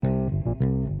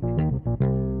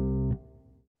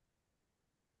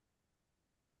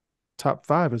Top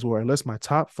five is where I list my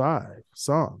top five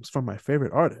songs from my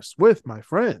favorite artists with my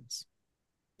friends.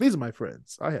 These are my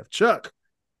friends. I have Chuck,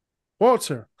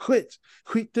 Walter,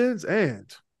 Quitens,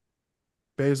 and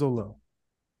Basil Lowe.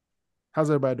 How's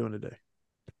everybody doing today?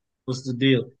 What's the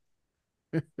deal?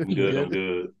 I'm good. I'm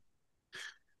good.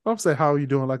 I'm saying, how are you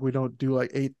doing? Like we don't do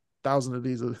like 8,000 of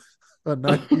these a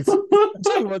night. I'm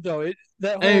telling you what though,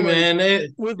 that whole Hey man,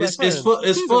 with my it's friends. These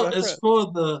are my it's friends.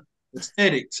 for the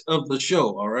aesthetics of the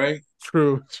show. All right.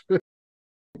 True.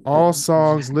 All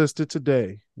songs listed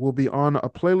today will be on a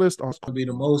playlist on. It'll be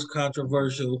the most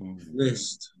controversial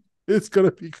list. It's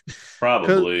gonna be because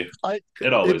Probably.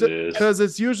 It always is. because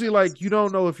it's usually like you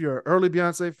don't know if you're an early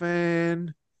Beyonce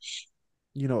fan,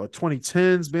 a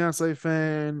 2010s Beyonce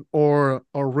fan, or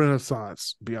a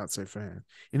Renaissance Beyonce fan.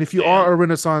 And if you are a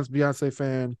Renaissance Beyonce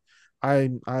fan,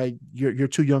 you're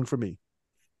too young for me.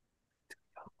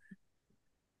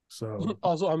 So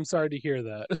Also, I'm sorry to hear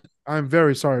that. I'm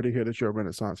very sorry to hear that you're a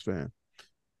Renaissance fan.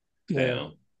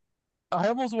 Damn. I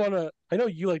almost want to. I know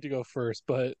you like to go first,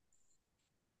 but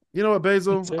you know what,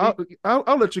 Basil?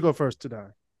 I'll let you go first today.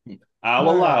 I'll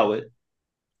allow it.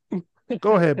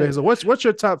 Go ahead, Basil. What's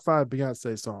your top five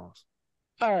Beyonce songs?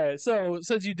 All right. So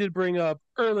since you did bring up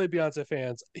early Beyonce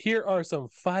fans, here are some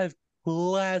five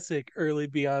classic early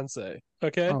Beyonce.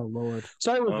 Okay. Oh Lord.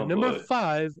 Starting with number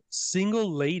 5, "Single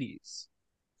Ladies."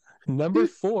 Number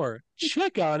 4,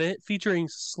 "Check on It," featuring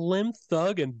Slim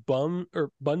Thug and Bun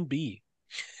B.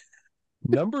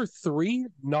 Number 3,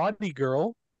 "Naughty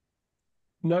Girl."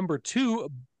 Number 2,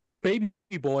 "Baby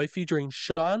Boy," featuring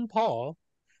Sean Paul.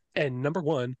 And number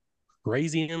 1,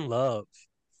 "Crazy in Love."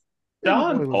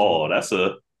 Sean Paul, that's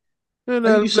a.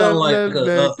 You sound like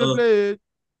a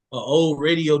old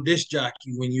radio disc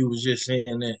jockey when you was just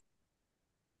saying that.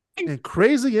 And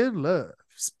 "Crazy in Love."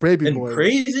 Baby and Boy.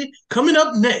 Crazy. Coming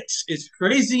up next, it's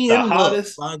 "Crazy in Love"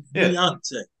 by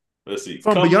Beyonce. Let's see.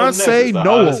 From Beyonce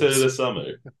Knowles. Hit of the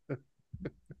summer.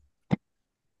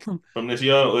 From this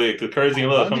young, "Crazy in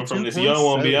Love" coming from this young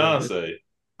one, Beyonce.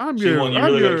 You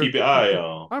really got to keep your eye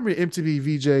on. I'm your MTV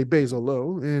VJ Basil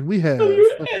Lowe, and we have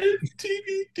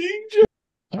MTV DJ.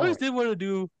 I always did want to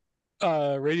do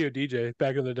radio DJ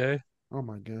back in the day. Oh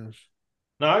my gosh.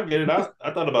 No, I get it.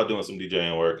 I thought about doing some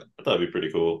DJing work. I thought it'd be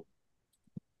pretty cool.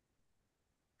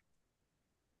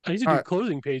 I used to do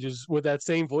closing pages with that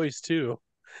same voice too.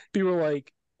 People were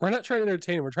like, "We're not trying to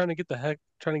entertain them. We're trying to get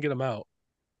them out."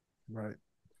 Right.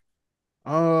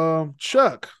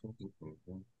 Chuck,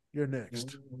 you're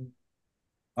next.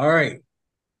 All right.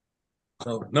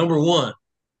 So number 1,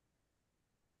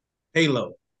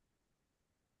 Halo.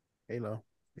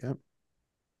 Yep.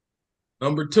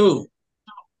 Number 2,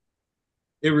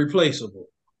 Irreplaceable.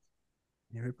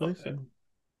 Irreplaceable. Okay.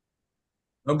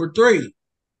 Number 3,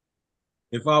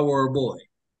 If I Were a Boy.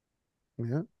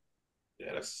 Yeah.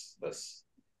 Yeah, that's.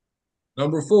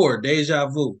 Number 4, Deja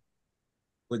Vu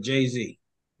with Jay-Z.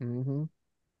 Mm-hmm.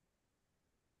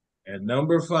 And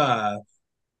number 5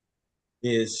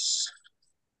 is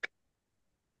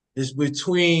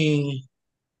between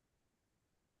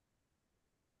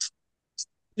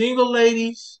 "Single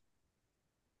Ladies"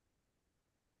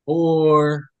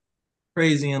 or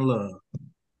 "Crazy in Love."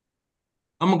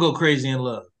 I'm gonna go "Crazy in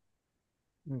Love."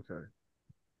 Okay.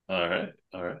 All right.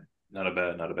 Not a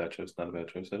bad choice. Not a bad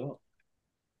choice at all.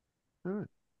 All right.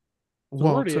 So we're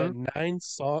already at 9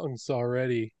 songs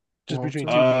already, just between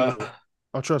two people.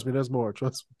 Oh, trust me, there's more.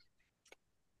 Trust me.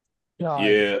 God.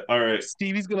 Yeah. All right.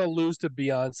 Stevie's gonna lose to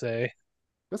Beyonce.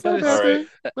 That's not a bad thing.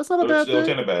 That's not a bad thing. It's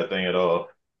not a bad thing at all.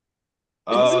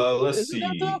 Let's see.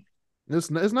 It's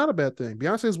not a bad thing.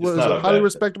 Beyonce is a highly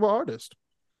respectable artist.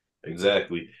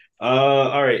 Exactly.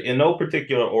 All right. In no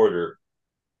particular order.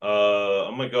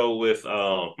 I'm gonna go with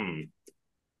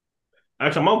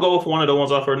Actually, I'm gonna go with one of the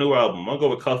ones off her new album. I'm gonna go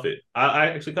with "Cuff It." I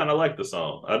actually kind of like the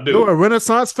song. I do. You're a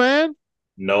Renaissance fan?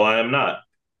 No, I am not.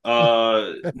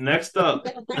 Next up,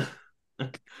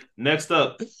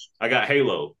 I got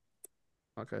 "Halo."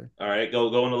 Okay. All right,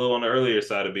 going a little on the earlier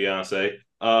side of Beyonce.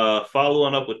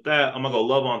 Following up with that, I'm gonna go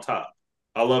 "Love on Top."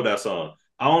 I love that song.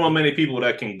 I don't know many people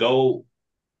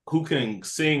who can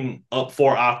sing up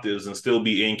 4 octaves and still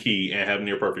be in key and have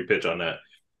near perfect pitch on that.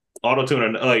 Auto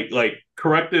tune, like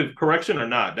correction or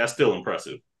not, that's still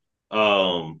impressive.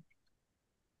 The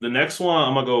next one,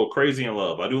 I'm gonna go "Crazy in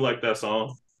Love." I do like that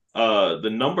song.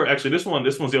 This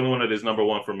one's the only one that is number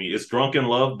 1 for me. It's "Drunk in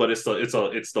Love," but it's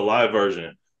the live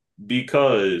version,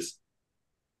 because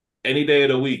any day of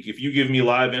the week, if you give me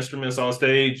live instruments on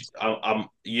stage,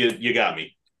 you got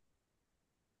me.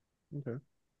 Okay.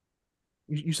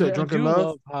 You said "Drunk in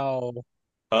Love"?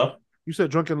 Huh? You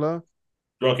said "Drunk in Love"?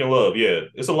 "Drunk in Love," yeah.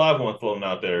 It's a live one floating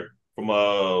out there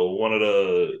from one of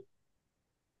the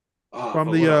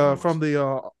from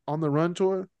the On the Run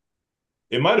tour.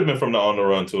 It might have been from the On the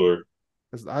Run tour.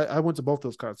 I went to both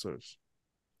those concerts.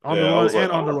 On the Yeah, I Run was like,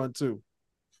 and On the Run too.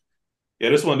 Yeah,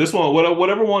 this one,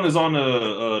 whatever one is on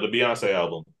the Beyonce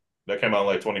album that came out in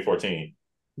like 2014.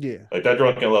 Yeah, like that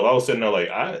Drunken Love. I was sitting there like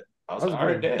I was that was like, all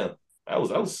right, good. damn. I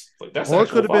was like, that's Or it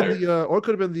could actual have been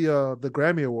fire. the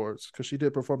Grammy Awards because she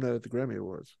did perform that at the Grammy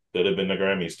Awards. Could have been the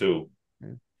Grammys too.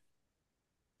 Yeah.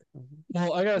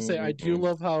 Well, I gotta say, I do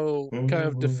love how kind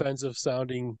of Mm-hmm. defensive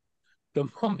sounding the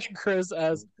moment Chris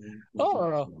asks,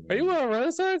 "Oh, are you a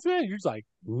Renaissance man?" You're just like,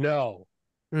 "No."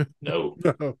 No, No.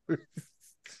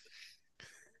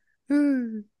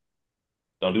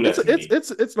 don't do that to me.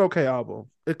 It's an okay album.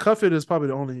 Cuff It is probably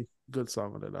the only good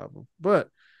song on that album. But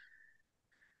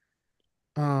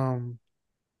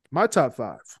my top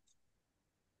 5.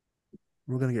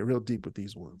 We're gonna get real deep with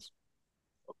these ones.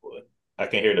 Oh, boy. I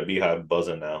can hear the beehive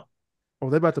buzzing now. Oh,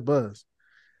 they're about to buzz.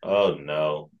 Oh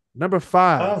no. Number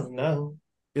 5 Oh no.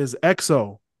 is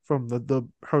EXO from the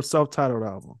her self-titled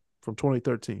album from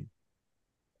 2013.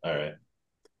 All right.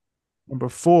 Number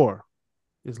 4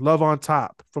 is Love on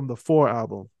Top from the 4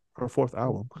 album, her 4th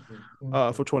album,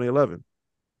 for 2011.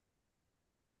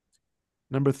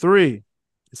 Number 3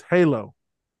 is Halo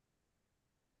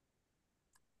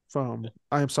from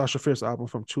I Am Sasha Fierce album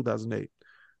from 2008.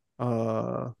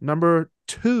 Number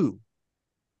 2,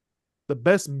 the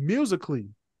best musically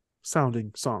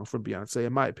sounding song from Beyonce,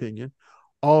 in my opinion,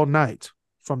 All Night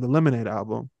from the Lemonade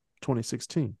album,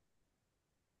 2016.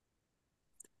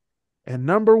 And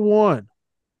number 1,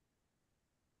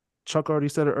 Chuck already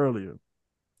said it earlier,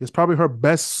 it's probably her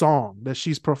best song that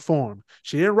she's performed.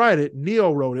 She didn't write it,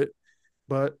 Neo wrote it,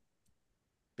 but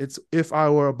it's If I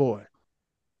Were a Boy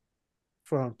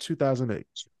from 2008.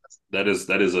 That is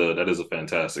a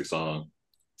fantastic song.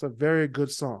 It's a very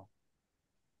good song.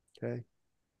 Okay.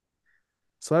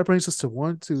 So that brings us to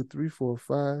 1, 2, 3, 4,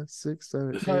 5, 6,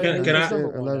 7, 8, 9, 10,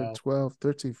 11, 12,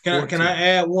 13, 14. Can I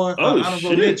add one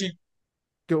honorable mention?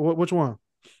 Which one?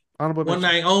 Honorable One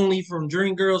mention. Night Only from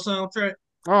Dreamgirls soundtrack.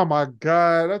 Oh my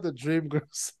God, that's the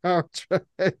Dreamgirls soundtrack.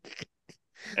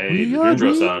 Hey, the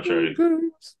Dreamgirls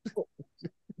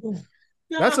soundtrack.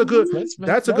 That's a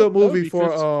good movie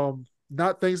for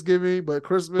not Thanksgiving, but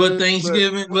Christmas. But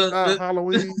Thanksgiving, but not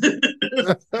Halloween.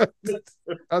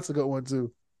 That's a good one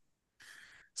too.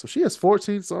 So she has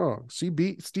 14 songs. She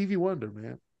beat Stevie Wonder,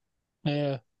 man.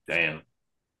 Yeah. Damn.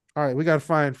 All right, we gotta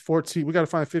find 14. We gotta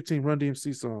find 15 Run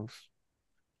DMC songs.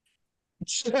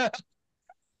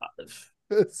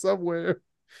 Somewhere.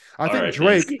 I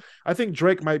think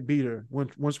Drake might beat her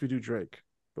once we do Drake.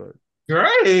 But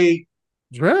Drake.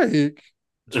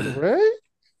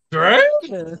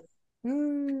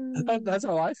 That's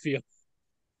how I feel.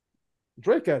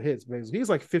 Drake got hits, man. He's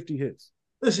like 50 hits.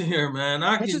 Listen here, man.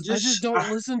 I just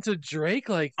don't listen to Drake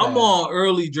like that. I'm all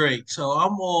early Drake, so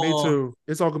I'm all. Me too.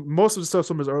 It's all most of the stuff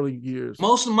from his early years.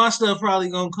 Most of my stuff probably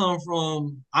gonna come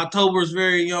from October's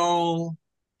Very Own.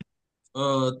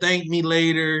 Thank Me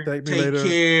Later. Take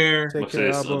Care. Take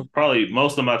Care album. Probably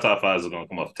most of my top 5 is gonna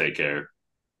come off Take Care.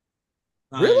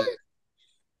 Really?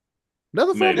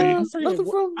 Nothing from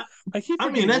I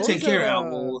mean, that Take Care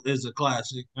album is a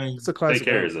classic. It's a classic. Take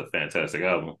Care is a fantastic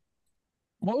album.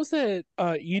 What was that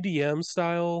EDM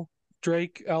style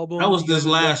Drake album? That was this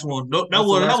last one. That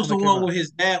was the one where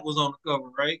his dad was on the cover,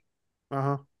 right?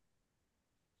 Uh-huh.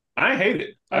 I hate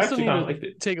it. I actually kind of liked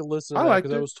it. Take a listen. I liked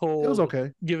it. I was told it was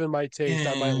okay. Given my taste,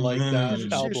 I might like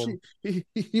that album.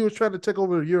 He was trying to take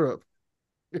over Europe.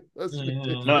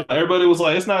 No, everybody was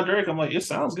like, "It's not Drake." I'm like, "It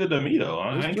sounds good to me, though.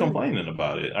 I ain't complaining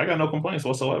about it. I got no complaints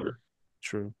whatsoever."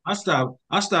 True. I stopped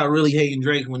really hating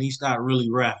Drake when he started really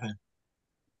rapping.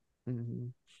 Mm-hmm.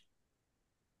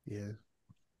 Yeah,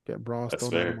 got bras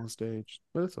thrown at him on stage,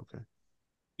 but it's okay.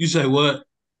 You say what?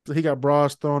 So he got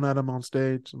bras thrown at him on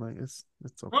stage. I'm like, it's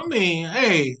okay. I mean,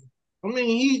 hey,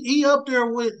 he up there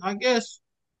with, I guess,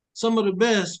 some of the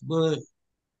best, but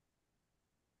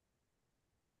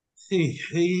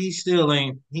he still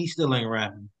ain't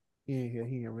rapping.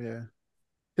 Yeah.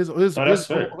 His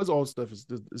old stuff is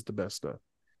the best stuff.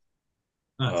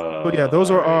 But yeah,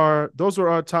 those are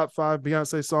our top 5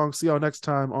 Beyonce songs. See y'all next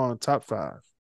time on Top 5.